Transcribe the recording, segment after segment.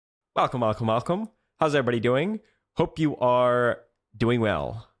Welcome. How's everybody doing? Hope you are doing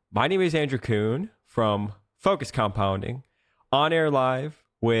well. My name is Andrew Kuhn from Focus Compounding, on air live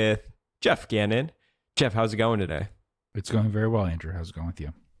with Jeff Gannon. Jeff, how's it going today? It's going very well, Andrew. How's it going with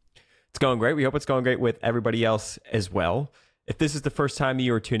you? It's going great. We hope it's going great with everybody else as well. If this is the first time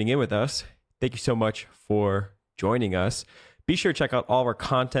you are tuning in with us, thank you so much for joining us. Be sure to check out all of our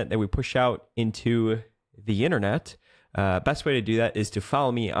content that we push out into the internet. Best way to do that is to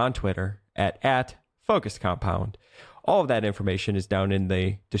follow me on Twitter at Focus Compound. All of that information is down in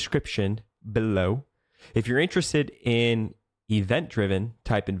the description below. If you're interested in event-driven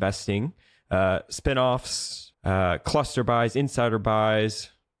type investing, spin-offs, cluster buys, insider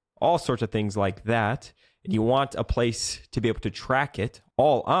buys, all sorts of things like that, and you want a place to be able to track it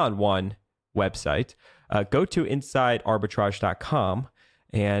all on one website, go to insidearbitrage.com.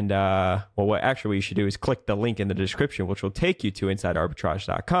 And what actually you should do is click the link in the description, which will take you to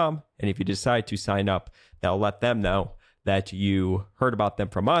insidearbitrage.com. And if you decide to sign up, that'll let them know that you heard about them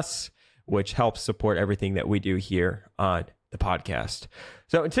from us, which helps support everything that we do here on the podcast.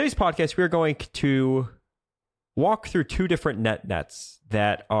 So in today's podcast, we're going to walk through two different nets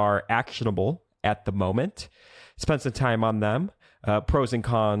that are actionable at the moment, spend some time on them, pros and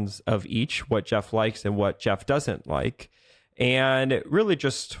cons of each, what Jeff likes and what Jeff doesn't like. And really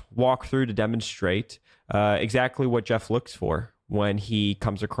just walk through to demonstrate exactly what Jeff looks for when he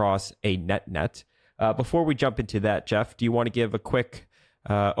comes across a net. Before we jump into that, Jeff, do you want to give a quick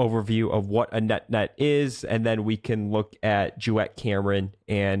overview of what a net is? And then we can look at Jewett Cameron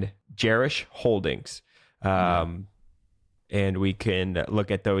and Jerish Holdings. And we can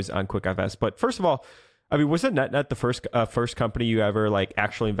look at those on QuickFS. But first of all, I mean, was it net the first company you ever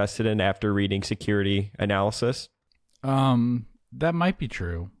actually invested in after reading security analysis? That might be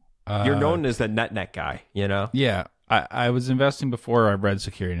true. You're known as the net guy, you know? Yeah, I was investing before I read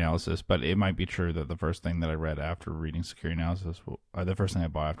security analysis, but it might be true that the first thing that I read after reading security analysis, the first thing I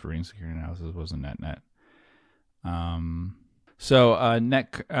bought after reading security analysis was a net. So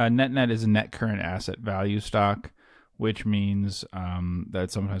net is a net current asset value stock, which means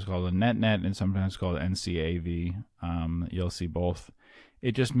that's sometimes called a net and sometimes called NCAV. You'll see both.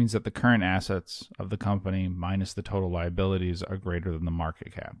 It just means that the current assets of the company minus the total liabilities are greater than the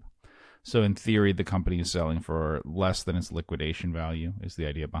market cap. So in theory, the company is selling for less than its liquidation value is the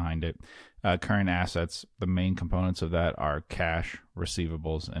idea behind it. Current assets, the main components of that are cash,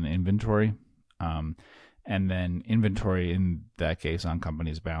 receivables, and inventory. And then inventory in that case on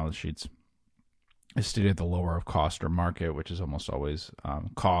companies' balance sheets is stated at the lower of cost or market, which is almost always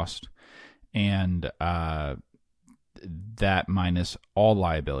cost. And that minus all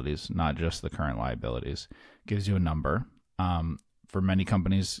liabilities, not just the current liabilities, gives you a number. For many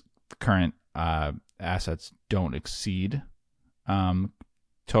companies, current assets don't exceed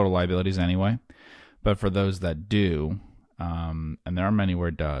total liabilities anyway. But for those that do, and there are many where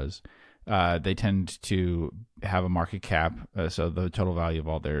it does, they tend to have a market cap, so the total value of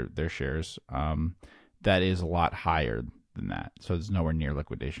all their shares, that is a lot higher than that. So it's nowhere near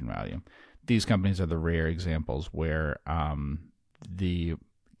liquidation value. These companies are the rare examples where the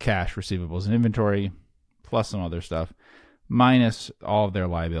cash, receivables, and inventory, plus some other stuff, minus all of their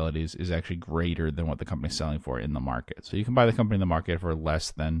liabilities, is actually greater than what the company's selling for in the market. So you can buy the company in the market for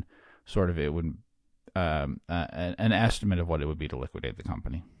less than sort of it would an estimate of what it would be to liquidate the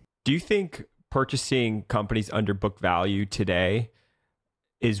company. Do you think purchasing companies under book value today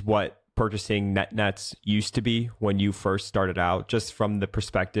is what purchasing nets used to be when you first started out, just from the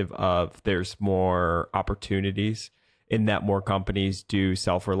perspective of there's more opportunities in that more companies do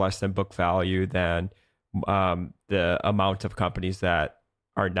sell for less than book value than the amount of companies that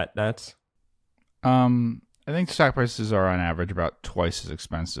are nets? I think stock prices are on average about twice as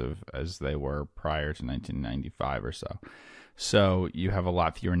expensive as they were prior to 1995 or so. So you have a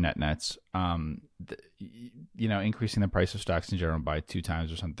lot fewer nets. Increasing the price of stocks in general by 2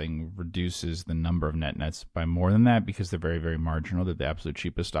 times or something reduces the number of nets by more than that because they're very, very marginal. They're the absolute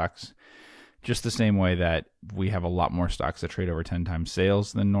cheapest stocks. Just the same way that we have a lot more stocks that trade over 10 times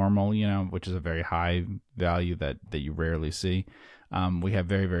sales than normal, which is a very high value that you rarely see. We have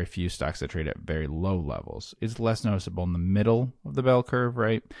very, very few stocks that trade at very low levels. It's less noticeable in the middle of the bell curve,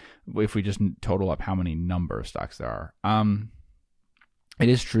 right? If we just total up how many number of stocks there are. It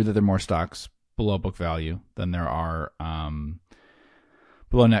is true that there are more stocks below book value than there are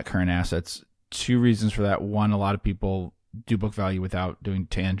below net current assets. 2 reasons for that. One, a lot of people do book value without doing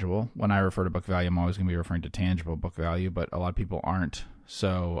tangible. When I refer to book value, I'm always going to be referring to tangible book value, but a lot of people aren't.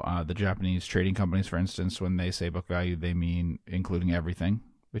 So the Japanese trading companies, for instance, when they say book value, they mean including everything,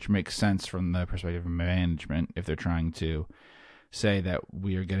 which makes sense from the perspective of management if they're trying to say that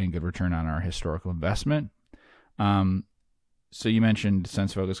we are getting good return on our historical investment. So you mentioned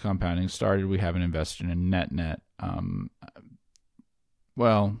sense focused compounding started. We haven't invested in net.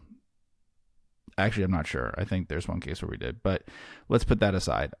 Well, actually, I'm not sure. I think there's one case where we did, but let's put that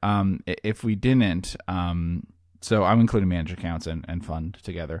aside. If we didn't, so I'm including managed accounts and fund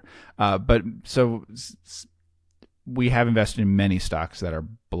together. But so we have invested in many stocks that are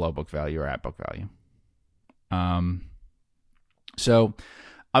below book value or at book value. So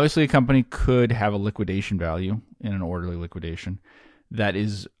obviously a company could have a liquidation value in an orderly liquidation that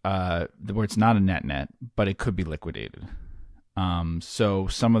is where it's not a net, but it could be liquidated. So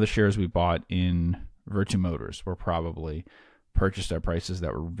some of the shares we bought in Virtu Motors were probably purchased at prices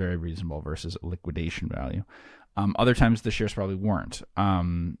that were very reasonable versus a liquidation value. Other times the shares probably weren't.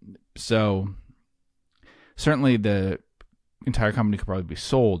 So certainly the entire company could probably be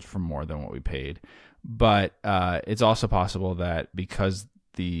sold for more than what we paid. But it's also possible that because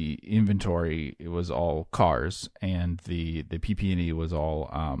the inventory, it was all cars, and the PP&E was all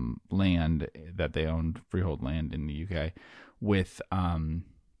land that they owned, freehold land in the UK, with the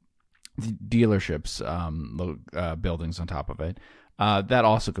dealerships, buildings on top of it. That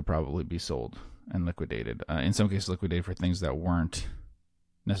also could probably be sold and liquidated. In some cases, liquidated for things that weren't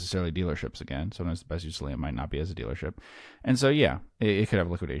necessarily dealerships again. Sometimes the best use of land might not be as a dealership. And so, yeah, it could have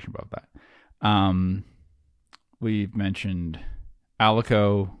liquidation above that. We've mentioned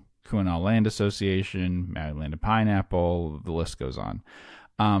Alico, Kuhnall Land Association, Maryland and Pineapple, the list goes on.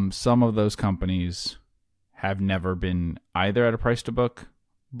 Some of those companies have never been either at a price to book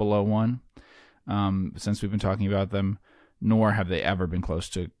below 1 since we've been talking about them, nor have they ever been close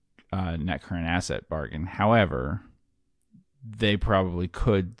to net current asset bargain. However, they probably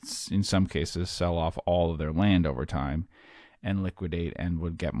could, in some cases, sell off all of their land over time and liquidate, and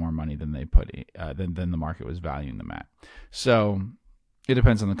would get more money than they put than the market was valuing them at. So it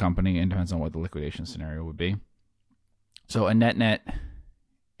depends on the company and depends on what the liquidation scenario would be. So a net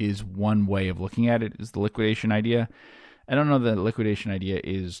is one way of looking at it, is the liquidation idea. I don't know that the liquidation idea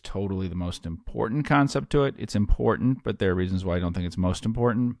is totally the most important concept to it. It's important, but there are reasons why I don't think it's most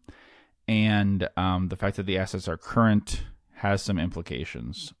important. And the fact that the assets are current has some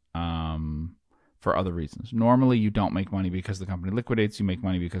implications for other reasons. Normally, you don't make money because the company liquidates. You make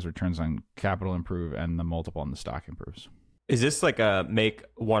money because returns on capital improve and the multiple on the stock improves. Is this like a make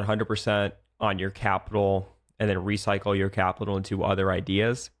 100% on your capital and then recycle your capital into other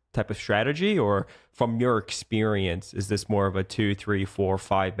ideas type of strategy? Or from your experience, is this more of a 2, 3, 4,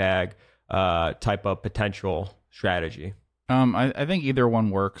 5 bag type of potential strategy? I think either one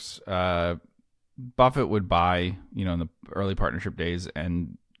works. Buffett would buy, in the early partnership days,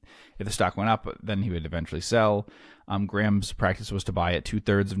 and if the stock went up, then he would eventually sell. Graham's practice was to buy at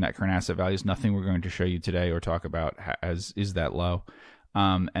 2/3 of net current asset values. Nothing we're going to show you today or talk about is that low.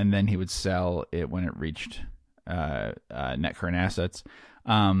 And then he would sell it when it reached net current assets.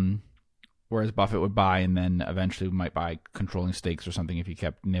 Whereas Buffett would buy and then eventually might buy controlling stakes or something if he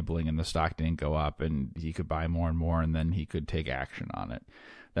kept nibbling and the stock didn't go up, and he could buy more and more, and then he could take action on it.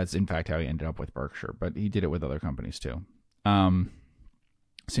 That's in fact how he ended up with Berkshire, but he did it with other companies too.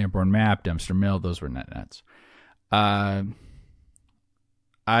 Sanborn Map, Dempster Mill, those were nets. I've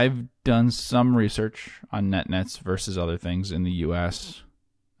done some research on nets versus other things in the U.S.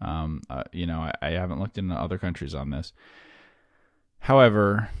 I haven't looked into other countries on this.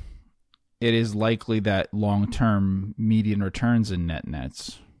 However, it is likely that long-term median returns in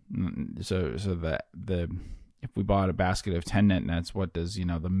nets. So that if we bought a basket of 10 nets, what does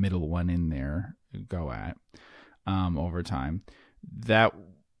the middle one in there go at over time? That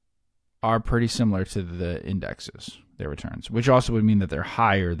are pretty similar to the indexes, their returns, which also would mean that they're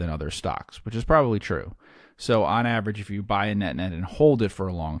higher than other stocks, which is probably true. So on average, if you buy a net and hold it for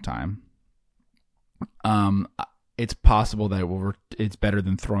a long time, it's possible that it's better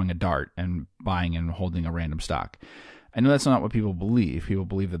than throwing a dart and buying and holding a random stock. I know that's not what people believe. People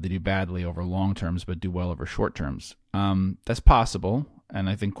believe that they do badly over long terms but do well over short terms. That's possible, and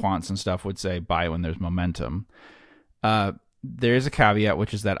I think quants and stuff would say buy when there's momentum. There is a caveat,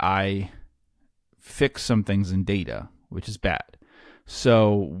 which is that I fix some things in data, which is bad.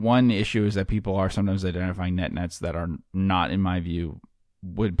 So one issue is that people are sometimes identifying nets that are not, in my view,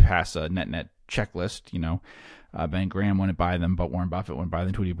 would pass a net checklist. Ben Graham wouldn't buy them, but Warren Buffett wouldn't buy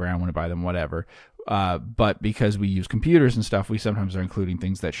them, Tweety Brown wouldn't buy them, whatever. But because we use computers and stuff, we sometimes are including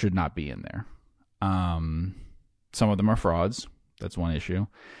things that should not be in there. Some of them are frauds. That's one issue.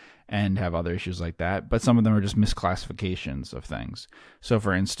 And have other issues like that. But some of them are just misclassifications of things. So,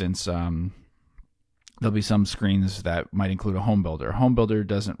 for instance, there'll be some screens that might include a home builder. A home builder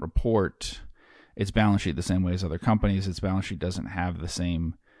doesn't report its balance sheet the same way as other companies. Its balance sheet doesn't have the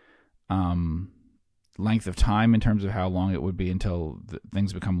same length of time in terms of how long it would be until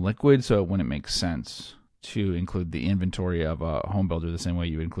things become liquid, so it wouldn't make sense to include the inventory of a home builder the same way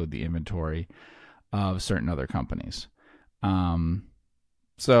you would include the inventory of certain other companies.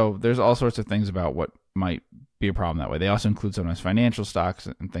 So there's all sorts of things about what might be a problem that way. They also include sometimes financial stocks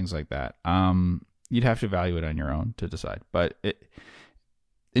and things like that. You'd have to evaluate on your own to decide. But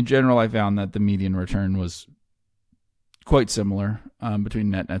in general, I found that the median return was quite similar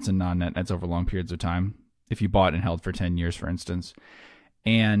between net nets and non-net nets over long periods of time, if you bought and held for 10 years, for instance,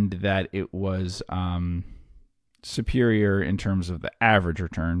 and that it was superior in terms of the average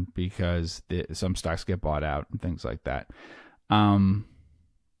return because some stocks get bought out and things like that.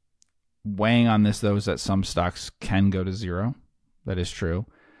 Weighing on this, though, is that some stocks can go to zero. That is true.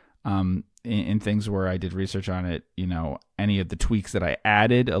 In things where I did research on it, any of the tweaks that I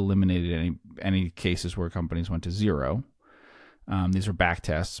added eliminated any cases where companies went to zero. These were back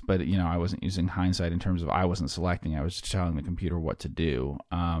tests, but I wasn't using hindsight in terms of I wasn't selecting. I was just telling the computer what to do.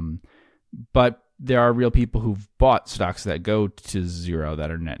 But there are real people who've bought stocks that go to zero that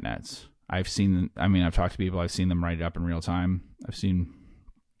are net nets. I've talked to people. I've seen them write it up in real time. I've seen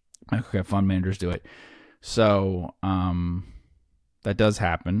microcap fund managers do it. So that does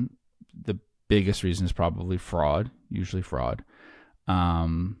happen. The biggest reason is probably usually fraud.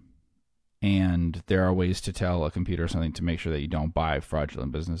 And there are ways to tell a computer something to make sure that you don't buy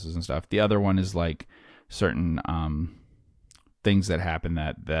fraudulent businesses and stuff. The other one is like certain things that happen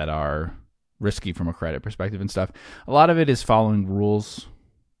that are risky from a credit perspective and stuff. A lot of it is following rules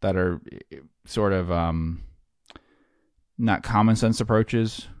that are sort of not common sense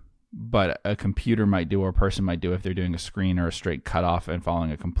approaches, but a computer might do or a person might do if they're doing a screen or a straight cutoff and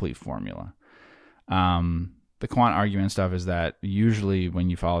following a complete formula. The quant argument stuff is that usually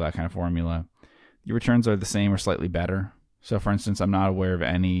when you follow that kind of formula, your returns are the same or slightly better. So, for instance, I'm not aware of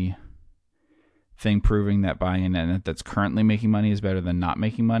anything proving that buying a net that's currently making money is better than not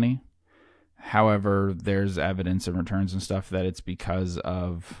making money. However, there's evidence in returns and stuff that it's because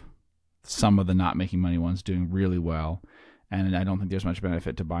of some of the not making money ones doing really well. And I don't think there's much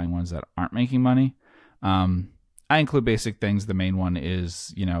benefit to buying ones that aren't making money. I include basic things. The main one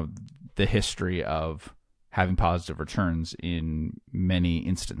is, the history of having positive returns in many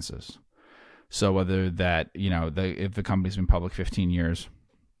instances. So whether that, if the company's been public 15 years,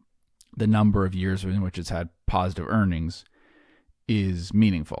 the number of years in which it's had positive earnings is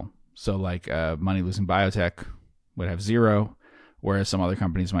meaningful. So like money-losing biotech would have 0, whereas some other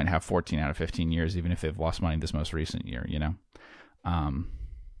companies might have 14 out of 15 years, even if they've lost money this most recent year,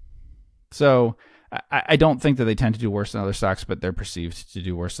 So I don't think that they tend to do worse than other stocks, but they're perceived to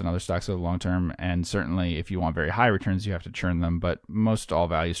do worse than other stocks over the long term. And certainly if you want very high returns, you have to churn them. But most all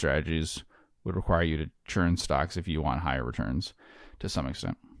value strategies would require you to churn stocks if you want higher returns to some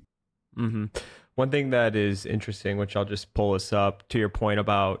extent. Mm-hmm. One thing that is interesting, which I'll just pull this up to your point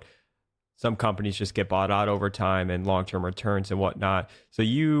about some companies just get bought out over time and long-term returns and whatnot. So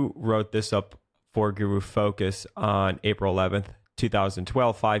you wrote this up for Guru Focus on April 11th,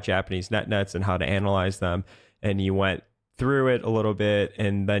 2012, 5 Japanese net nets and how to analyze them. And you went through it a little bit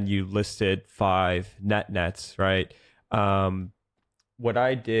and then you listed 5 net nets, right? What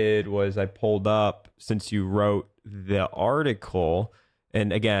I did was I pulled up, since you wrote the article,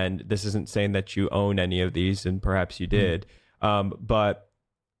 and again, this isn't saying that you own any of these, and perhaps you did, but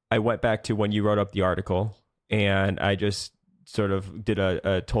I went back to when you wrote up the article and I just sort of did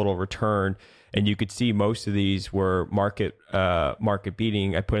a total return, and you could see most of these were market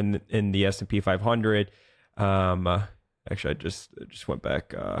beating. I put in the S&P 500. Actually, I just went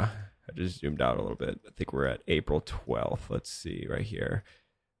back. I just zoomed out a little bit. I think we're at April 12th. Let's see right here.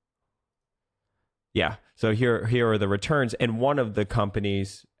 Yeah. So here are the returns, and one of the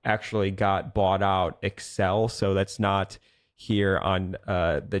companies actually got bought out, Excel. So that's not here on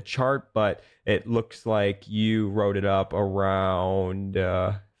the chart, but it looks like you wrote it up around,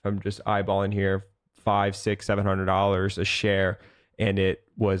 I'm just eyeballing here, $500, $600, $700 a share, and it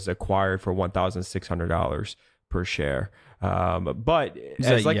was acquired for $1,600 per share. But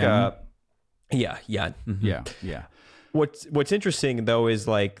as like yen? Yeah. Mm-hmm. Yeah. What's interesting though is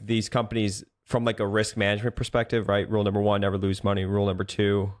like these companies from like a risk management perspective, right? Rule number 1, never lose money. Rule number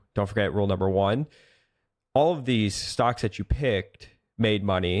 2, don't forget rule number 1. All of these stocks that you picked made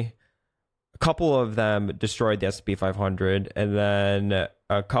money. A couple of them destroyed the S&P 500, and then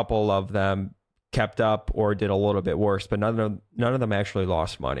a couple of them kept up or did a little bit worse, but none of them actually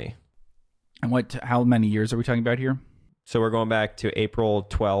lost money. And how many years are we talking about here? So we're going back to April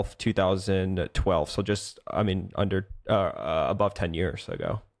 12th, 2012. So just, under above 10 years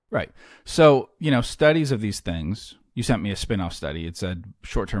ago. Right. So, studies of these things, you sent me a spin-off study. It said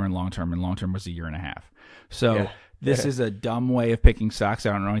short-term and long-term was a year and a half. So Yeah. this is a dumb way of picking stocks.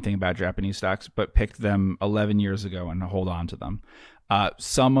 I don't know anything about Japanese stocks, but picked them 11 years ago and hold on to them.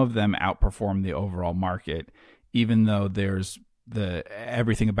 Some of them outperform the overall market, even though there's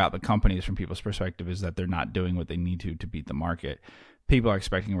everything about the companies from people's perspective is that they're not doing what they need to beat the market. People are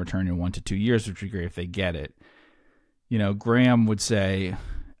expecting a return in 1 to 2 years, which would be great if they get it. Graham would say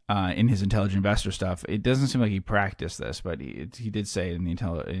in his intelligent investor stuff, it doesn't seem like he practiced this, but he did say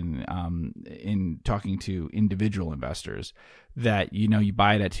in talking to individual investors that you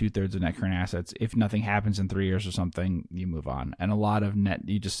buy it at 2/3 of net current assets. If nothing happens in 3 years or something, you move on. And a lot of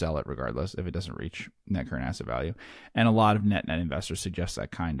you just sell it regardless if it doesn't reach net current asset value. And a lot of net investors suggest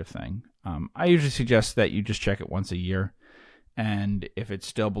that kind of thing. I usually suggest that you just check it once a year. And if it's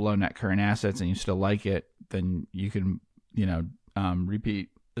still below net current assets and you still like it, then you can, repeat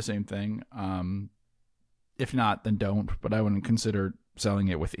the same thing. If not, then don't. But I wouldn't consider selling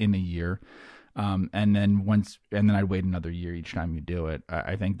it within a year. And then I'd wait another year each time you do it.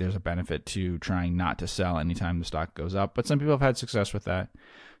 I think there's a benefit to trying not to sell anytime the stock goes up. But some people have had success with that.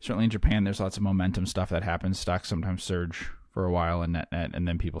 Certainly in Japan, there's lots of momentum stuff that happens. Stocks sometimes surge for a while and net, and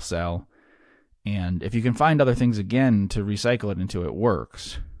then people sell. And if you can find other things again to recycle it into, it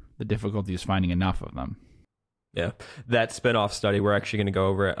works. The difficulty is finding enough of them. Yeah, that spin-off study, we're actually going to go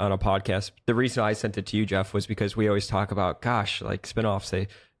over it on a podcast. The reason I sent it to you, Jeff, was because we always talk about, gosh, like spin-offs,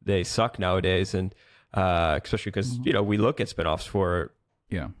 they suck nowadays. And especially because, we look at spin-offs for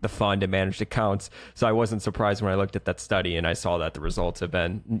the fund and managed accounts. So I wasn't surprised when I looked at that study and I saw that the results have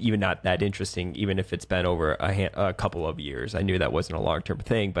been even not that interesting, even if it's been over a couple of years. I knew that wasn't a long-term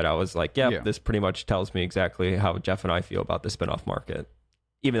thing, but I was like, this pretty much tells me exactly how Jeff and I feel about the spin-off market,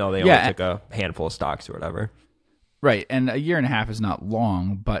 even though they only took a handful of stocks or whatever. Right, and a year and a half is not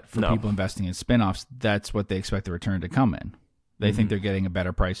long, but for people investing in spinoffs, that's what they expect the return to come in. They think they're getting a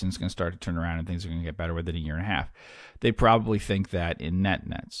better price and it's going to start to turn around and things are going to get better within a year and a half. They probably think that in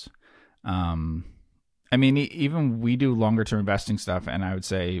nets. Even we do longer term investing stuff, and I would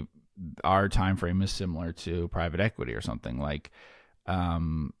say our time frame is similar to private equity or something. Like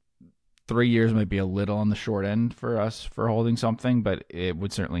 3 years might be a little on the short end for us for holding something, but it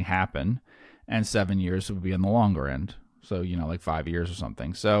would certainly happen. And 7 years would be on the longer end. So, like 5 years or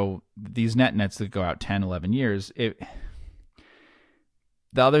something. So these nets that go out 10, 11 years,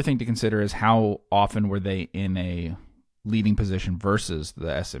 the other thing to consider is how often were they in a leading position versus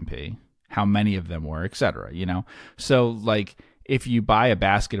the S&P, how many of them were, et cetera, So like if you buy a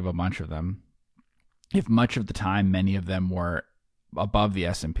basket of a bunch of them, if much of the time many of them were above the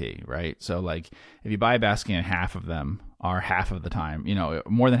S&P, right? So like if you buy a basket and half of them are half of the time,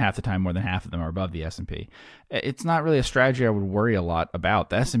 more than half the time, more than half of them are above the S&P. It's not really a strategy I would worry a lot about.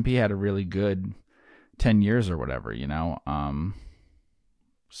 The S&P had a really good 10 years or whatever,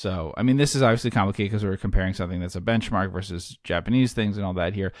 So, this is obviously complicated because we're comparing something that's a benchmark versus Japanese things and all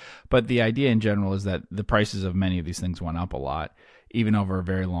that here. But the idea in general is that the prices of many of these things went up a lot, even over a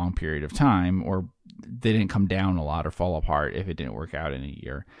very long period of time, or they didn't come down a lot or fall apart if it didn't work out in a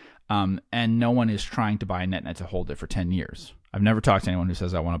year. And no one is trying to buy a net to hold it for 10 years. I've never talked to anyone who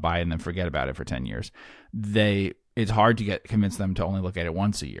says I want to buy it and then forget about it for 10 years. It's hard to convince them to only look at it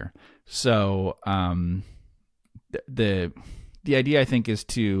once a year. So the idea, I think, is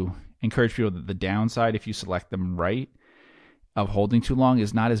to encourage people that the downside, if you select them right, of holding too long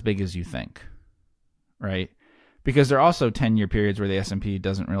is not as big as you think, right? Because there are also 10-year periods where the S&P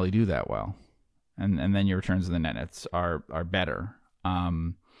doesn't really do that well. And then your returns in the nets are better.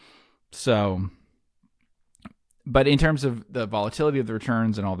 But in terms of the volatility of the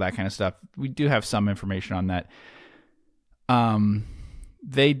returns and all that kind of stuff, we do have some information on that.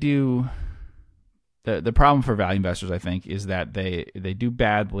 They do. The problem for value investors, I think, is that they do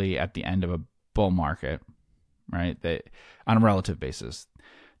badly at the end of a bull market, right? On a relative basis,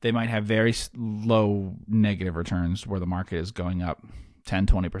 they might have very low negative returns where the market is going up 10,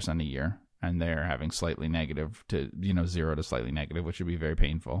 20% a year, and they're having slightly negative to 0 to slightly negative, which would be very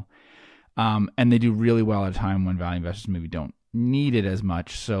painful. And they do really well at a time when value investors maybe don't need it as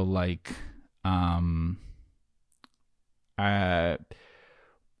much. So like,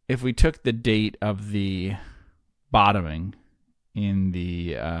 if we took the date of the bottoming in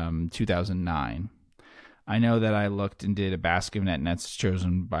the 2009, I know that I looked and did a basket of nets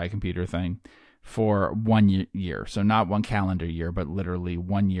chosen by a computer thing for 1 year. So not one calendar year, but literally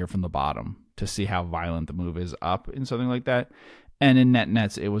 1 year from the bottom to see how violent the move is up in something like that. And in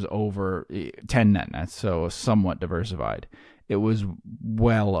nets, it was over 10 nets, so somewhat diversified. It was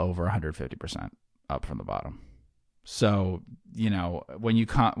well over 150% up from the bottom. So, it's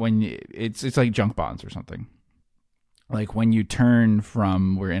like junk bonds or something. Like when you turn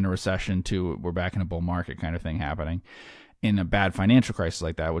from we're in a recession to we're back in a bull market kind of thing happening in a bad financial crisis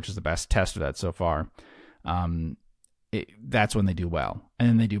like that, which is the best test of that so far, that's when they do well. And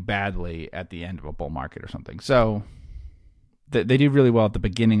then they do badly at the end of a bull market or something. So they do really well at the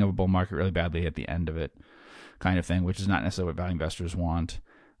beginning of a bull market, really badly at the end of it kind of thing, which is not necessarily what value investors want.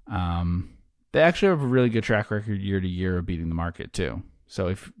 They actually have a really good track record year to year of beating the market too. So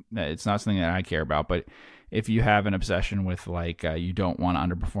if it's not something that I care about, but if you have an obsession with you don't want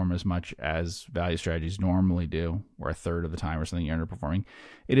to underperform as much as value strategies normally do, or a third of the time or something you're underperforming,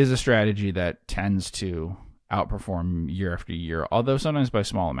 it is a strategy that tends to outperform year after year, although sometimes by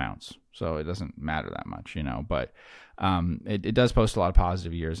small amounts. So it doesn't matter that much, but it does post a lot of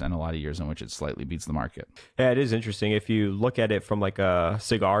positive years and a lot of years in which it slightly beats the market. Yeah, it is interesting. If you look at it from like a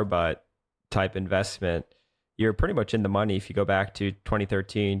cigar butt type investment, you're pretty much in the money if you go back to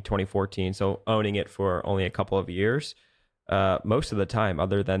 2013, 2014. So owning it for only a couple of years, most of the time,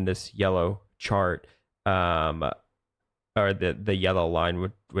 other than this yellow chart, or the yellow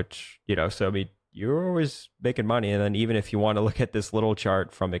line, which so I mean, you're always making money. And then even if you want to look at this little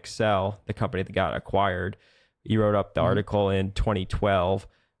chart from Excel, the company that got acquired, you wrote up the article in 2012.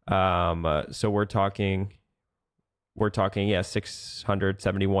 So we're talking,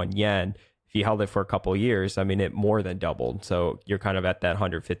 671 yen. If you held it for a couple of years, I mean, it more than doubled. So you're kind of at that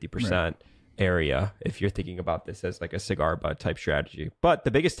 150% area if you're thinking about this as like a cigar butt type strategy. But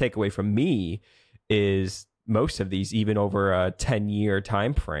the biggest takeaway from me is most of these, even over a 10-year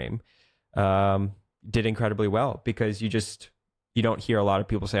time frame, did incredibly well, because you don't hear a lot of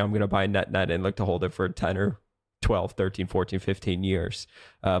people say, I'm going to buy net and look to hold it for 10 or 12, 13, 14, 15 years.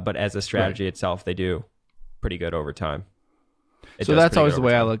 But as a strategy itself, they do pretty good over time. So that's always the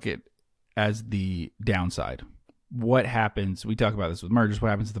way I look at as the downside. What happens? We talk about this with mergers. What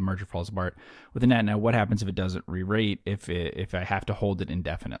happens if the merger falls apart? With the net, what happens if it doesn't re-rate? If I have to hold it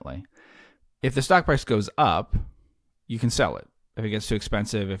indefinitely? If the stock price goes up, you can sell it. If it gets too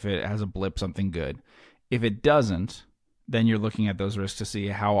expensive, if it has a blip, something good. If it doesn't, then you're looking at those risks to see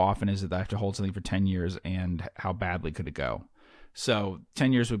how often is it that I have to hold something for 10 years and how badly could it go. So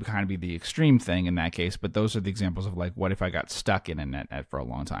 10 years would kind of be the extreme thing in that case, but those are the examples of like, what if I got stuck in a net for a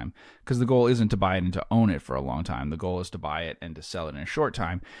long time? Because the goal isn't to buy it and to own it for a long time. The goal is to buy it and to sell it in a short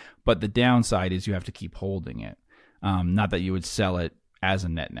time. But the downside is you have to keep holding it. Not that you would sell it as a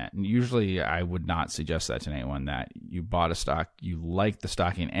net. And usually I would not suggest that to anyone, that you bought a stock, you like the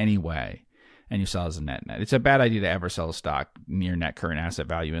stock in any way, and you sell as a net. It's a bad idea to ever sell a stock near net current asset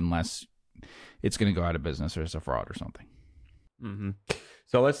value unless it's going to go out of business or it's a fraud or something. Mm-hmm.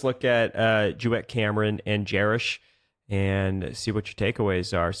 So let's look at Jewett Cameron and Jerish and see what your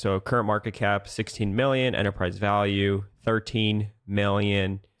takeaways are. So current market cap, 16 million, enterprise value, 13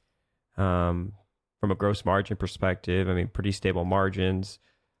 million. From a gross margin perspective, I mean, pretty stable margins.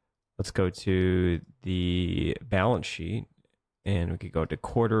 Let's go to the balance sheet, and we could go to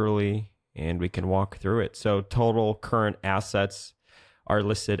quarterly, and we can walk through it. So total current assets are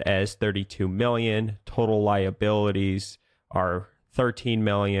listed as 32 million. Total liabilities are 13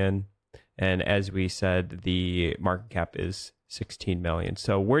 million. And as we said, the market cap is 16 million.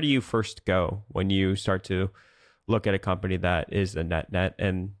 So where do you first go when you start to look at a company that is a net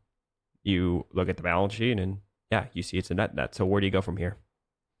and you look at the balance sheet and you see it's a net? So where do you go from here?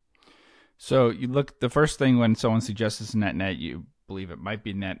 So you look, the first thing when someone suggests it's a net, you believe it might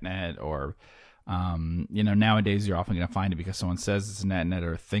be net or nowadays you're often going to find it because someone says it's a net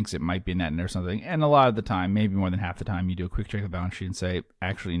or thinks it might be a net or something. And a lot of the time, maybe more than half the time, you do a quick check of the balance sheet and say,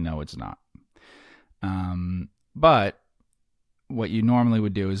 actually, no, it's not. But what you normally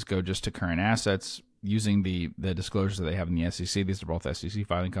would do is go just to current assets using the disclosures that they have in the SEC. These are both SEC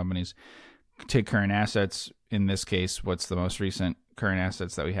filing companies. Take current assets. In this case, what's the most recent current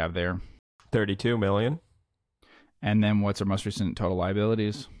assets that we have there? 32 million. And then what's our most recent total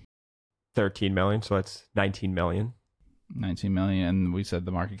liabilities? 13 million, so that's 19 million. 19 million, and we said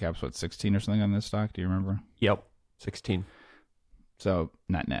the market cap's what, 16 or something on this stock? Do you remember? Yep, 16. So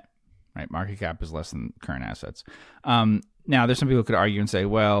net, right? Market cap is less than current assets. Now, there's some people who could argue and say,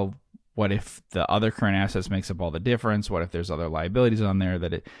 well, what if the other current assets makes up all the difference? What if there's other liabilities on there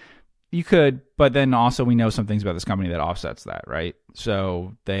you could, but then also we know some things about this company that offsets that, right?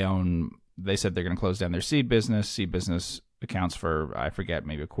 So they said they're going to close down their seed business. Seed business accounts for, I forget,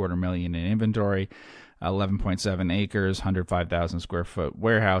 maybe $250,000 in inventory, 11.7 acres, 105,000 square foot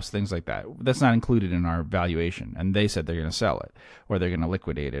warehouse, things like that. That's not included in our valuation. And they said they're going to sell it, or they're going to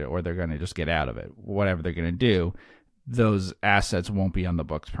liquidate it, or they're going to just get out of it. Whatever they're going to do, those assets won't be on the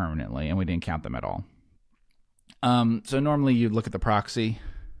books permanently, and we didn't count them at all. So normally you'd look at the proxy,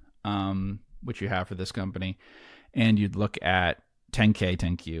 which you have for this company, and you'd look at 10K,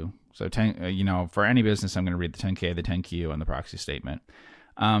 10Q. So for any business, I'm going to read the 10K, the 10Q, and the proxy statement.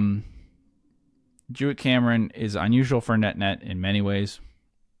 Jewett-Cameron is unusual for NetNet in many ways.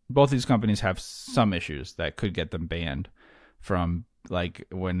 Both these companies have some issues that could get them banned from, like,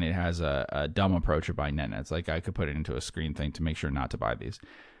 when it has a dumb approach of buying NetNets. Like, I could put it into a screen thing to make sure not to buy these.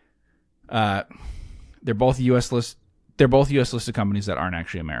 They're both U.S. listed companies that aren't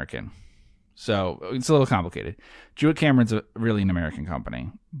actually American. So it's a little complicated. Jewett-Cameron's really an American company,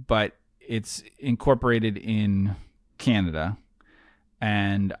 but it's incorporated in Canada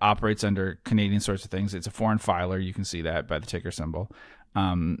and operates under Canadian sorts of things. It's a foreign filer. You can see that by the ticker symbol.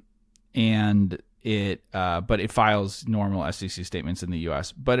 But it files normal SEC statements in the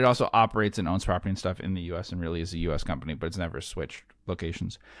U.S., but it also operates and owns property and stuff in the U.S. and really is a U.S. company, but it's never switched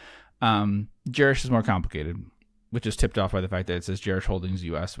locations. Jerish is more complicated, which is tipped off by the fact that it says Jerish Holdings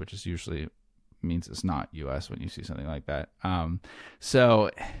U.S., which is usually means it's not U.S. when you see something like that. So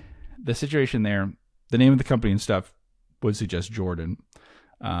the situation there, the name of the company and stuff would suggest Jordan.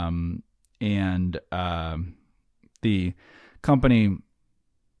 The company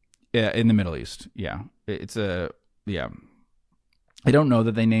in the Middle East. Yeah. I don't know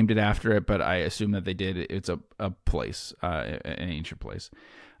that they named it after it, but I assume that they did. It's a place, an ancient place.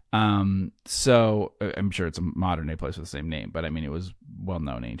 So I'm sure it's a modern day place with the same name, but I mean, it was well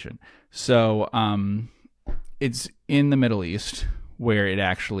known ancient. So, it's in the Middle East where it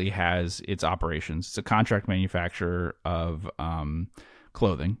actually has its operations. It's a contract manufacturer of,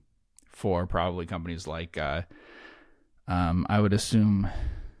 clothing for probably companies like, I would assume,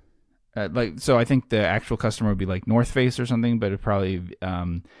 so I think the actual customer would be like North Face or something, but it probably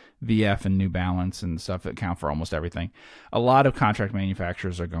VF and New Balance and stuff that count for almost everything. A lot of contract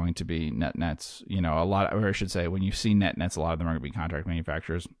manufacturers are going to be NetNets. Or I should say, when you see NetNets, a lot of them are going to be contract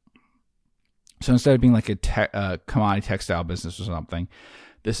manufacturers. So instead of being like a commodity textile business or something,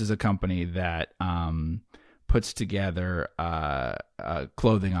 this is a company that puts together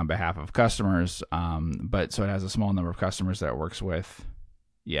clothing on behalf of customers. But so it has a small number of customers that it works with.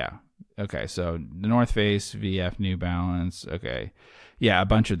 Yeah. Okay. So the North Face, VF, New Balance. Okay. Yeah. A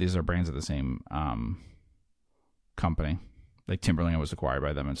bunch of these are brands of the same company. Like Timberland was acquired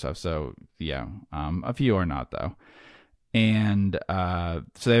by them and stuff. So yeah, a few are not though. And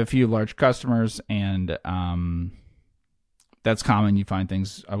so they have a few large customers, and that's common. You find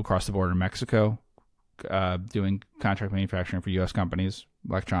things across the border in Mexico doing contract manufacturing for U.S. companies,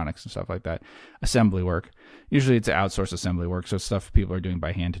 electronics and stuff like that, assembly work. Usually it's outsourced assembly work, so stuff people are doing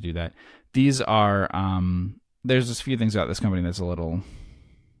by hand to do that. These are there's just a few things about this company that's a little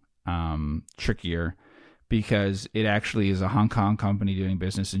trickier, because it actually is a Hong Kong company doing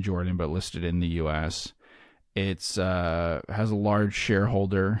business in Jordan but listed in the U.S. It's has a large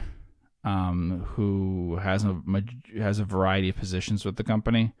shareholder who has a variety of positions with the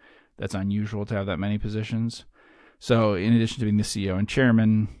company. That's unusual to have that many positions. So in addition to being the CEO and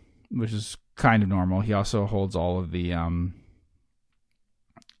chairman, which is kind of normal, he also holds all of the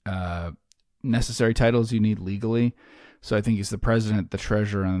necessary titles you need legally. So I think he's the president, the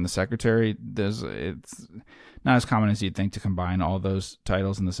treasurer, and the secretary. It's not as common as you'd think to combine all those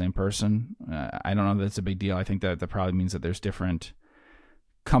titles in the same person. I don't know that it's a big deal. I think that probably means that there's different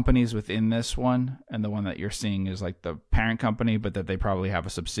companies within this one, and the one that you're seeing is like the parent company, but that they probably have a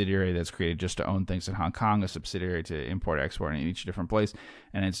subsidiary that's created just to own things in Hong Kong, a subsidiary to import, export in each different place,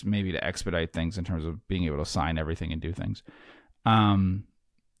 and it's maybe to expedite things in terms of being able to sign everything and do things.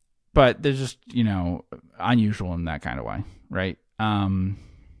 But they're just, unusual in that kind of way, right?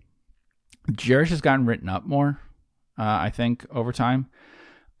 Jerish has gotten written up more, I think, over time.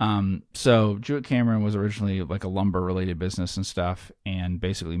 So Jewett-Cameron was originally like a lumber-related business and stuff, and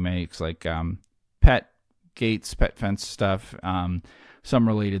basically makes like pet gates, pet fence stuff, some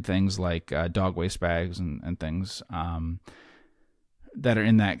related things like dog waste bags and things that are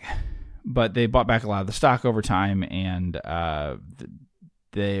in that. But they bought back a lot of the stock over time, and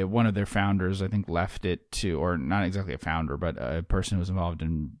one of their founders, I think, left it to, or not exactly a founder, but a person who was involved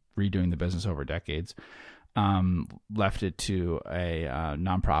in redoing the business over decades, left it to a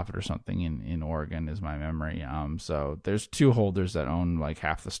nonprofit or something in Oregon, is my memory. So there's two holders that own like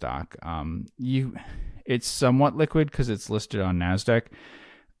half the stock. It's somewhat liquid because it's listed on NASDAQ.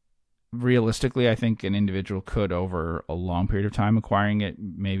 Realistically, I think an individual could, over a long period of time acquiring it,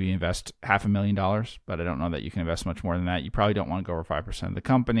 maybe invest $500,000, but I don't know that you can invest much more than that. You probably don't want to go over 5% of the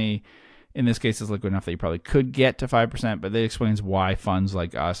company. In this case, it's liquid enough that you probably could get to 5%, but that explains why funds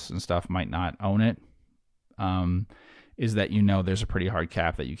like us and stuff might not own it. is that there's a pretty hard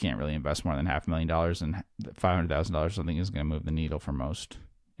cap that you can't really invest more than $500,000, and $500,000 something isn't going to move the needle for most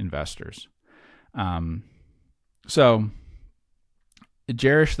investors. So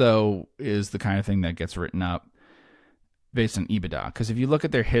Jerish, though, is the kind of thing that gets written up based on EBITDA, because if you look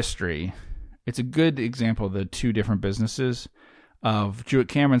at their history, it's a good example of the two different businesses. Of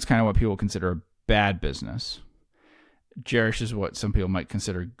Jewett-Cameron's kind of what people consider a bad business. Jerish is what some people might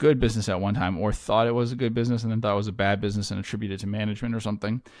consider good business at one time, or thought it was a good business and then thought it was a bad business and attributed it to management or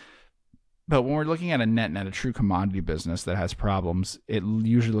something. But when we're looking at a true commodity business that has problems, it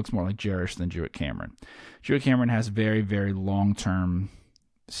usually looks more like Jerish than Jewett-Cameron. Jewett-Cameron has very, very long-term,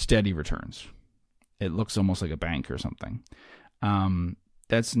 steady returns. It looks almost like a bank or something.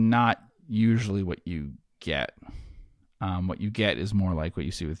 That's not usually what you get. What you get is more like what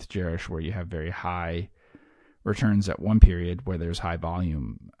you see with Jerish, where you have very high returns at one period where there's high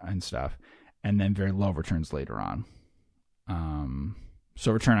volume and stuff, and then very low returns later on.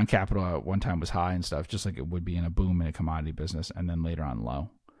 So return on capital at one time was high and stuff, just like it would be in a boom in a commodity business, and then later on low.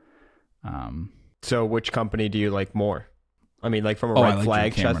 So which company do you like more? I mean, like from a red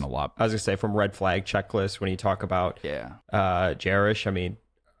flag a lot. I was gonna say from red flag checklist when you talk about Jerish. I mean,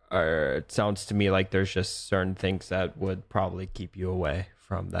 it sounds to me like there's just certain things that would probably keep you away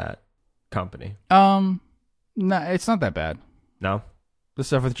from that company. No, it's not that bad. No, the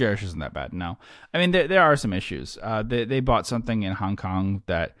stuff with Jerish isn't that bad. No, I mean there are some issues. They bought something in Hong Kong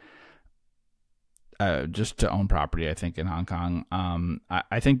that. Just to own property, I think, in Hong Kong.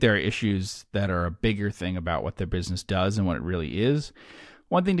 I think there are issues that are a bigger thing about what their business does and what it really is.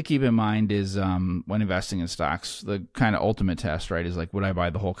 One thing to keep in mind is when investing in stocks, the kind of ultimate test, right, is like, would I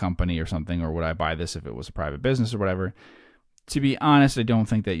buy the whole company or something, or would I buy this if it was a private business or whatever? To be honest, I don't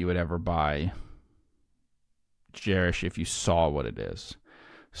think that you would ever buy Jerish if you saw what it is.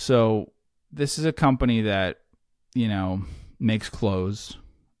 So this is a company that, makes clothes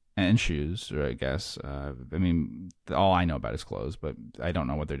and shoes, or I guess. I mean, all I know about is clothes, but I don't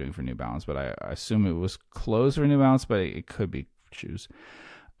know what they're doing for New Balance. But I assume it was clothes for New Balance, but it could be shoes.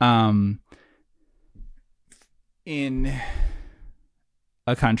 In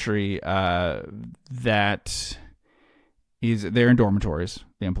a country that they're in dormitories.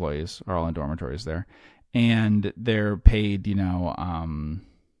 The employees are all in dormitories there, and they're paid,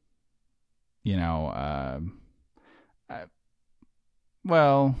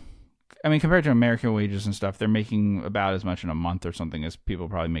 well, I mean, compared to American wages and stuff, they're making about as much in a month or something as people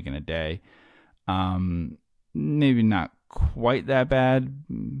probably make in a day. Maybe not quite that bad,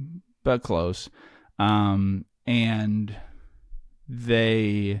 but close. And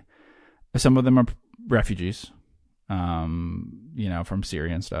some of them are refugees, from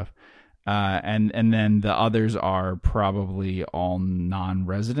Syria and stuff. And then the others are probably all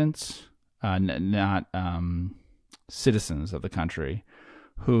non-residents, not citizens of the country,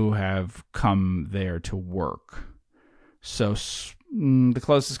 who have come there to work. So the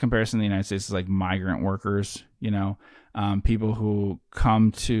closest comparison in the United States is like migrant workers, people who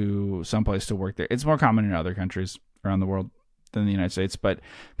come to someplace to work there. It's more common in other countries around the world than the United States, but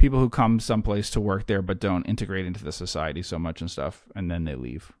people who come someplace to work there but don't integrate into the society so much and stuff, and then they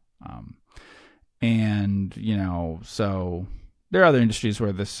leave. So there are other industries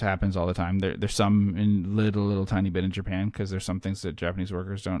where this happens all the time. There's some in little tiny bit in Japan, because there's some things that Japanese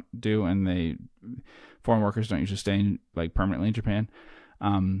workers don't do, and foreign workers don't usually stay permanently in Japan.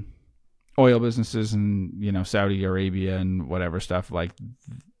 Oil businesses and Saudi Arabia and whatever stuff, like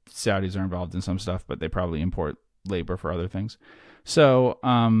Saudis are involved in some stuff, but they probably import labor for other things. So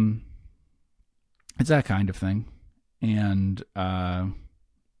it's that kind of thing, and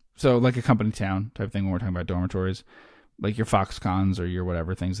so like a company town type thing when we're talking about dormitories. Like your Foxcons or your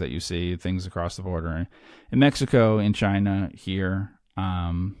whatever things that you see, things across the border in Mexico, in China, here.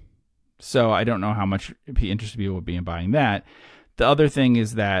 So I don't know how much interested people would be in buying that. The other thing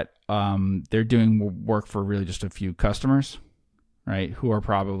is that they're doing work for really just a few customers, right, who are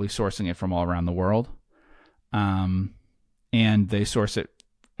probably sourcing it from all around the world. And they source it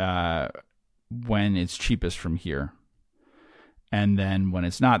when it's cheapest from here. And then when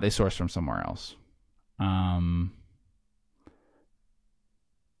it's not, they source from somewhere else.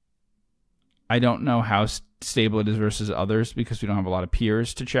 I don't know how stable it is versus others because we don't have a lot of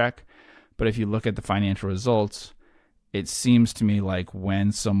peers to check. But if you look at the financial results, it seems to me like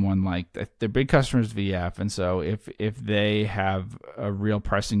when someone their big customers VF, and so if they have a real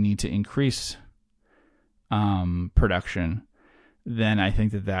pressing need to increase production, then I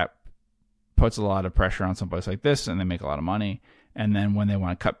think that puts a lot of pressure on someplace like this, and they make a lot of money. And then when they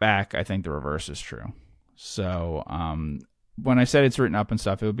want to cut back, I think the reverse is true. So when I said it's written up and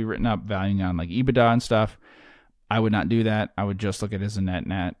stuff, it would be written up valuing on like EBITDA and stuff. I would not do that. I would just look at it as a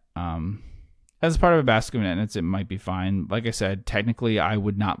net. As part of a basket of net nets, it might be fine. Like I said, technically, I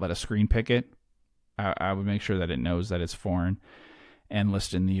would not let a screen pick it. I would make sure that it knows that it's foreign and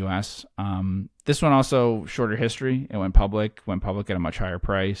listed in the U.S. This one also shorter history. It went public at a much higher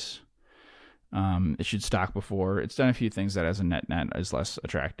price. Issued stock before. It's done a few things that as a net is less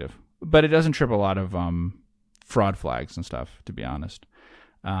attractive, but it doesn't trip a lot of fraud flags and stuff, to be honest.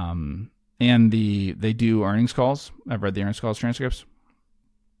 And they do earnings calls. I've read the earnings calls transcripts,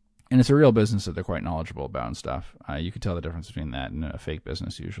 and it's a real business that they're quite knowledgeable about and stuff. You can tell the difference between that and a fake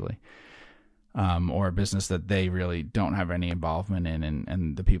business usually. Or a business that they really don't have any involvement in,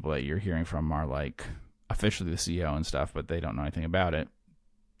 and the people that you're hearing from are like officially the CEO and stuff, but they don't know anything about it.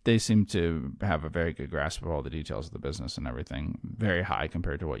 They seem to have a very good grasp of all the details of the business and everything, very high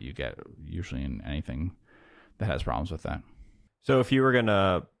compared to what you get usually in anything that has problems with that. So if you were going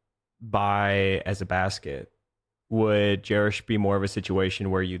to buy as a basket, would Jerish be more of a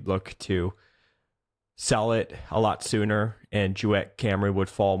situation where you'd look to sell it a lot sooner, and Jewett Cameron would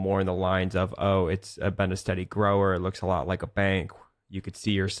fall more in the lines of, oh, it's been a steady grower, it looks a lot like a bank, you could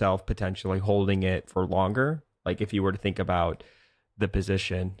see yourself potentially holding it for longer? Like if you were to think about the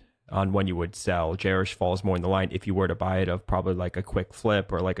position on when you would sell, Jerish falls more in the line if you were to buy it of probably like a quick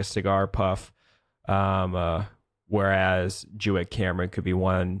flip or like a cigar puff, whereas Jewett Cameron could be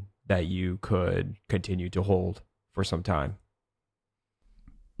one that you could continue to hold for some time.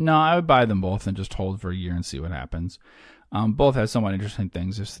 No, I would buy them both and just hold for a year and see what happens. Both have somewhat interesting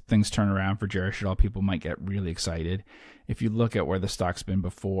things. If things turn around for Jerish at all, people might get really excited. If you look at where the stock's been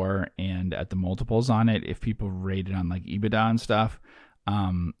before and at the multiples on it, if people rate it on like EBITDA and stuff,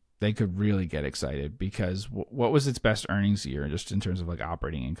 they could really get excited because what was its best earnings year just in terms of like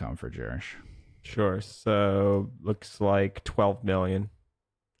operating income for Jerish? Sure. So looks like 12 million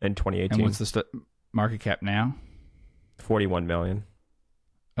in 2018. And what's the market cap now? 41 million.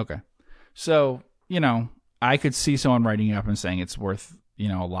 Okay. So, I could see someone writing it up and saying it's worth, a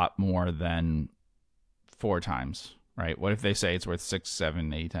lot more than 4 times, right? What if they say it's worth 6,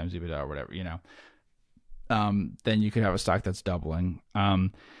 7, 8 times EBITDA or whatever, then you could have a stock that's doubling.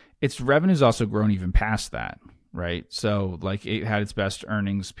 Its revenue's also grown even past that, right? So like it had its best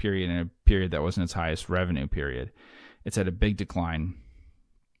earnings period in a period that wasn't its highest revenue period. It's had a big decline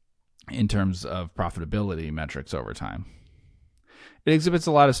in terms of profitability metrics over time. It exhibits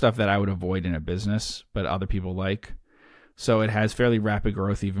a lot of stuff that I would avoid in a business, but other people like. So it has fairly rapid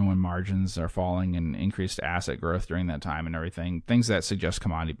growth even when margins are falling, and increased asset growth during that time and everything. Things that suggest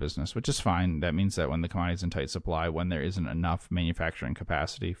commodity business, which is fine. That means that when the commodity's in tight supply, when there isn't enough manufacturing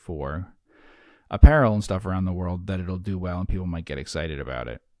capacity for apparel and stuff around the world, that it'll do well and people might get excited about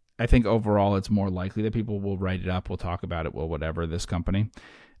it. I think overall it's more likely that people will write it up, will talk about it, will whatever, this company.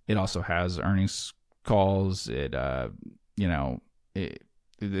 It also has earnings calls.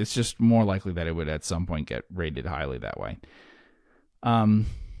 It's just more likely that it would at some point get rated highly that way. On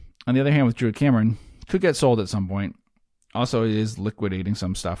the other hand, with Jewett Cameron, could get sold at some point. Also, it is liquidating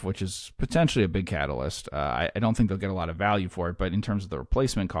some stuff, which is potentially a big catalyst. I don't think they'll get a lot of value for it, but in terms of the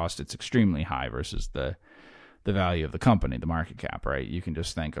replacement cost, it's extremely high versus the value of the company, the market cap, right? You can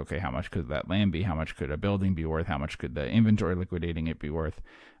just think, okay, how much could that land be? How much could a building be worth? How much could the inventory liquidating it be worth?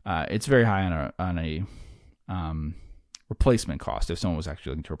 It's very high on a replacement cost if someone was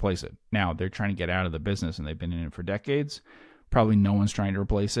actually looking to replace it. Now, they're trying to get out of the business and they've been in it for decades. Probably no one's trying to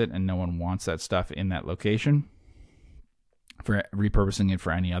replace it and no one wants that stuff in that location for repurposing it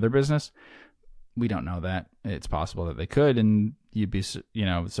for any other business. We don't know that. It's possible that they could, and you'd be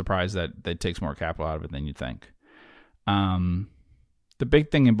surprised that it takes more capital out of it than you'd think. The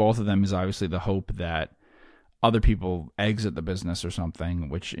big thing in both of them is obviously the hope that other people exit the business or something,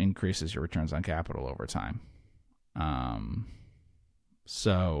 which increases your returns on capital over time.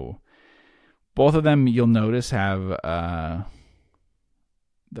 So both of them, you'll notice, have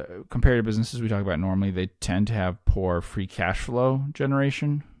the compared to businesses we talk about normally, they tend to have poor free cash flow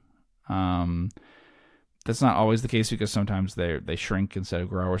generation. That's not always the case because sometimes they shrink instead of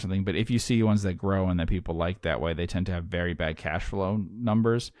grow or something. But if you see ones that grow and that people like that way, they tend to have very bad cash flow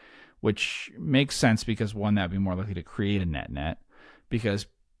numbers, which makes sense because one, that'd be more likely to create a net because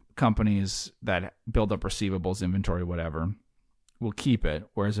companies that build up receivables, inventory, whatever, will keep it.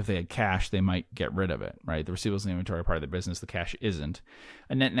 Whereas if they had cash, they might get rid of it, right? The receivables and inventory are part of the business. The cash isn't.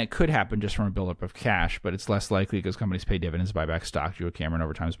 A net could happen just from a buildup of cash, but it's less likely because companies pay dividends, buy back stock. Jewett Cameron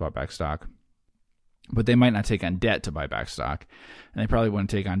over time has bought back stock. But they might not take on debt to buy back stock. And they probably wouldn't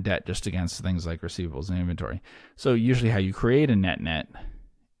take on debt just against things like receivables and inventory. So usually how you create a net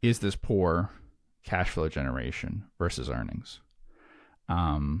is this poor cash flow generation versus earnings.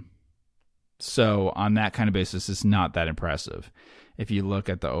 So on that kind of basis, it's not that impressive. If you look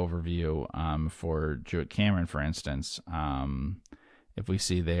at the overview for Jewett Cameron, for instance, if we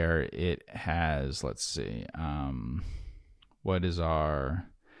see there, it has, let's see, what is our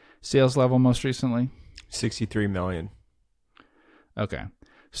sales level most recently? 63 million. Okay.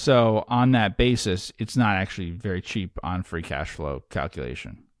 So on that basis, it's not actually very cheap on free cash flow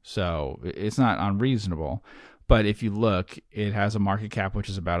calculation. So it's not unreasonable. But if you look, it has a market cap which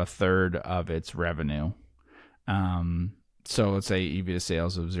is about a third of its revenue. So let's say EV to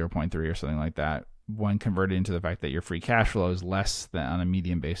sales of 0.3 or something like that. When converted into the fact that your free cash flow is less than, on a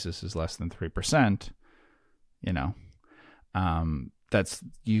median basis, is less than 3%, that's,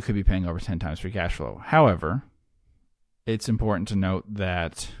 you could be paying over 10 times free cash flow. However, it's important to note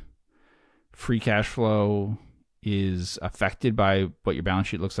that free cash flow is affected by what your balance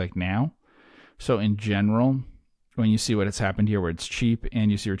sheet looks like now. So in general, when you see what has happened here where it's cheap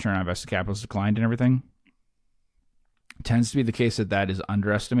and you see return on invested capital has declined and everything, it tends to be the case that is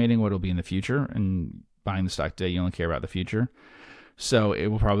underestimating what it'll be in the future, and buying the stock today, you only care about the future. So it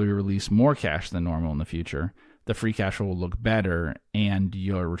will probably release more cash than normal in the future. The free cash flow will look better and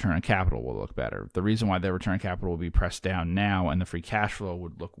your return on capital will look better. The reason why the return on capital will be pressed down now and the free cash flow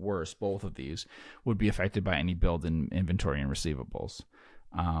would look worse, both of these, would be affected by any build in inventory and receivables.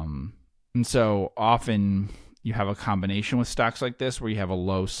 And so often you have a combination with stocks like this where you have a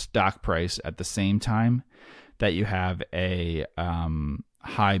low stock price at the same time that you have a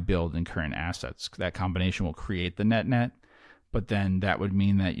high build in current assets. That combination will create the net, but then that would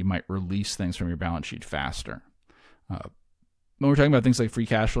mean that you might release things from your balance sheet faster. When we're talking about things like free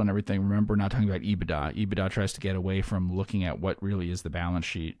cash flow and everything, remember, we're not talking about EBITDA. EBITDA tries to get away from looking at what really is the balance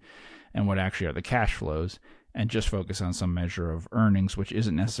sheet and what actually are the cash flows, and just focus on some measure of earnings, which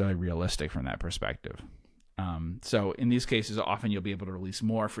isn't necessarily realistic from that perspective. So in these cases, often you'll be able to release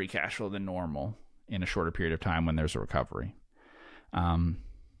more free cash flow than normal in a shorter period of time when there's a recovery.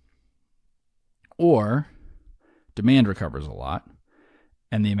 Or demand recovers a lot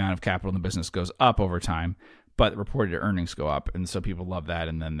and the amount of capital in the business goes up over time, but reported earnings go up. And so people love that.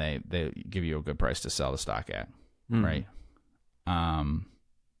 And then they give you a good price to sell the stock at. Right.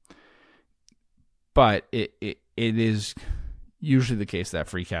 But it is usually the case that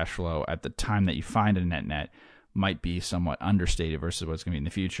free cash flow at the time that you find a net might be somewhat understated versus what's going to be in the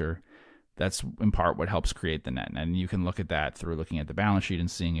future. That's in part what helps create the net. And you can look at that through looking at the balance sheet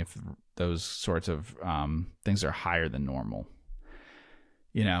and seeing if those sorts of things are higher than normal.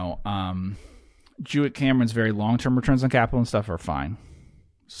 Jewett Cameron's very long-term returns on capital and stuff are fine.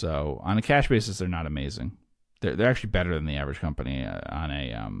 So on a cash basis, they're not amazing. They're actually better than the average company on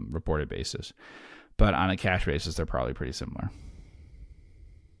a reported basis. But on a cash basis, they're probably pretty similar.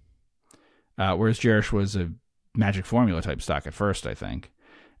 Whereas Jerish was a magic formula type stock at first, I think,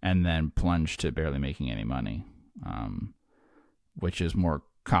 and then plunged to barely making any money, which is more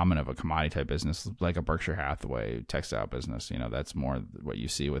common of a commodity type business, like a Berkshire Hathaway textile business. That's more what you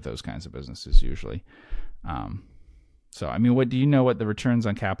see with those kinds of businesses usually. So, I mean, what do you know what the returns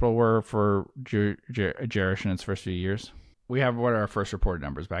on capital were for Jerish in its first few years? What are our first reported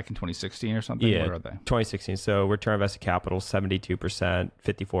numbers back in 2016 or something? Yeah, what are they? 2016. So return on invested capital, 72%, 54%,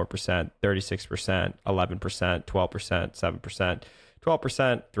 36%, 11%, 12%, 7%,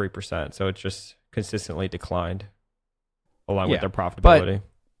 12%, 3%. So it's just consistently declined along with their profitability.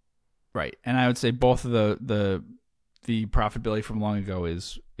 Right. And I would say both of the profitability from long ago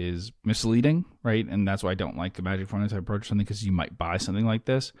is misleading, right? And that's why I don't like the magic formula type approach to something, because you might buy something like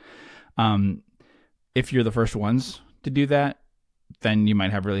this. If you're the first ones to do that, then you might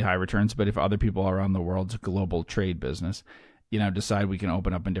have really high returns. But if other people around the world's global trade business, decide we can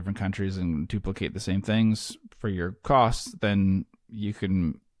open up in different countries and duplicate the same things for your costs, then you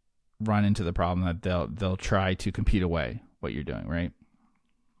can run into the problem that they'll try to compete away what you're doing, right?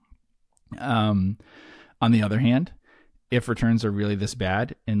 On the other hand, if returns are really this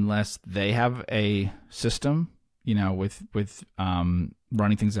bad, unless they have a system, with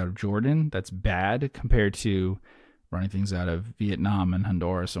running things out of Jordan that's bad compared to running things out of Vietnam and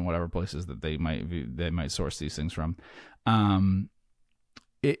Honduras and whatever places that they might source these things from,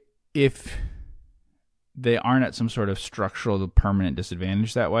 if they aren't at some sort of structural permanent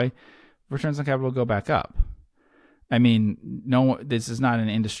disadvantage that way, returns on capital will go back up. I mean, this is not an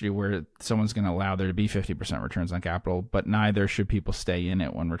industry where someone's going to allow there to be 50% returns on capital, but neither should people stay in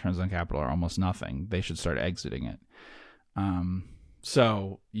it when returns on capital are almost nothing. They should start exiting it.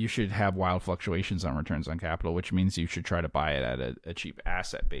 So you should have wild fluctuations on returns on capital, which means you should try to buy it at a cheap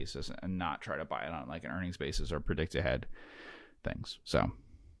asset basis and not try to buy it on like an earnings basis or predict ahead things. So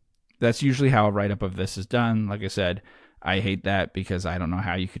that's usually how a write-up of this is done. Like I said, I hate that because I don't know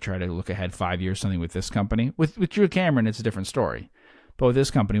how you could try to look ahead 5 years something with this company. With Drew Cameron, it's a different story. But with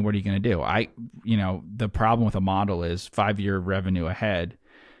this company, what are you going to do? The problem with a model is 5-year revenue ahead.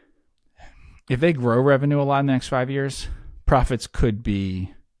 If they grow revenue a lot in the next 5 years, profits could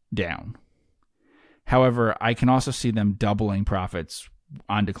be down. However, I can also see them doubling profits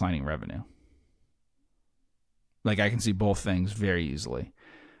on declining revenue. Like, I can see both things very easily.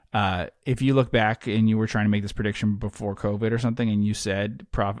 If you look back and you were trying to make this prediction before COVID or something, and you said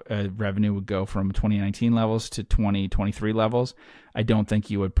revenue would go from 2019 levels to 2023 levels, I don't think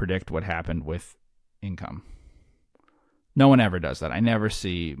you would predict what happened with income. No one ever does that. I never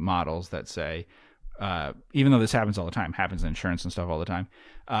see models that say, even though this happens all the time, happens in insurance and stuff all the time,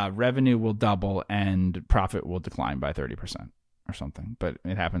 revenue will double and profit will decline by 30% or something. But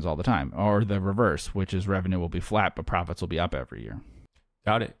it happens all the time. Or the reverse, which is revenue will be flat, but profits will be up every year.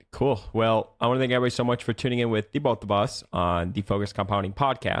 Got it. Cool. Well, I want to thank everybody so much for tuning in with the both of us on the Focused Compounding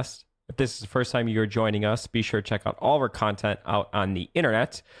Podcast. If this is the first time you're joining us, be sure to check out all of our content out on the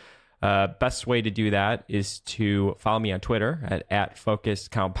internet. Best way to do that is to follow me on Twitter at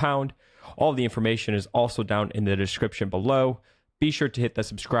Focused Compound. All of the information is also down in the description below. Be sure to hit the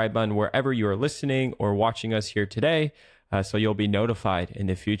subscribe button wherever you are listening or watching us here today, so you'll be notified in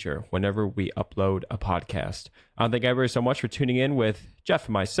the future whenever we upload a podcast. I want to thank everybody so much for tuning in with Jeff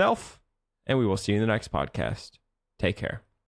and myself, and we will see you in the next podcast. Take care.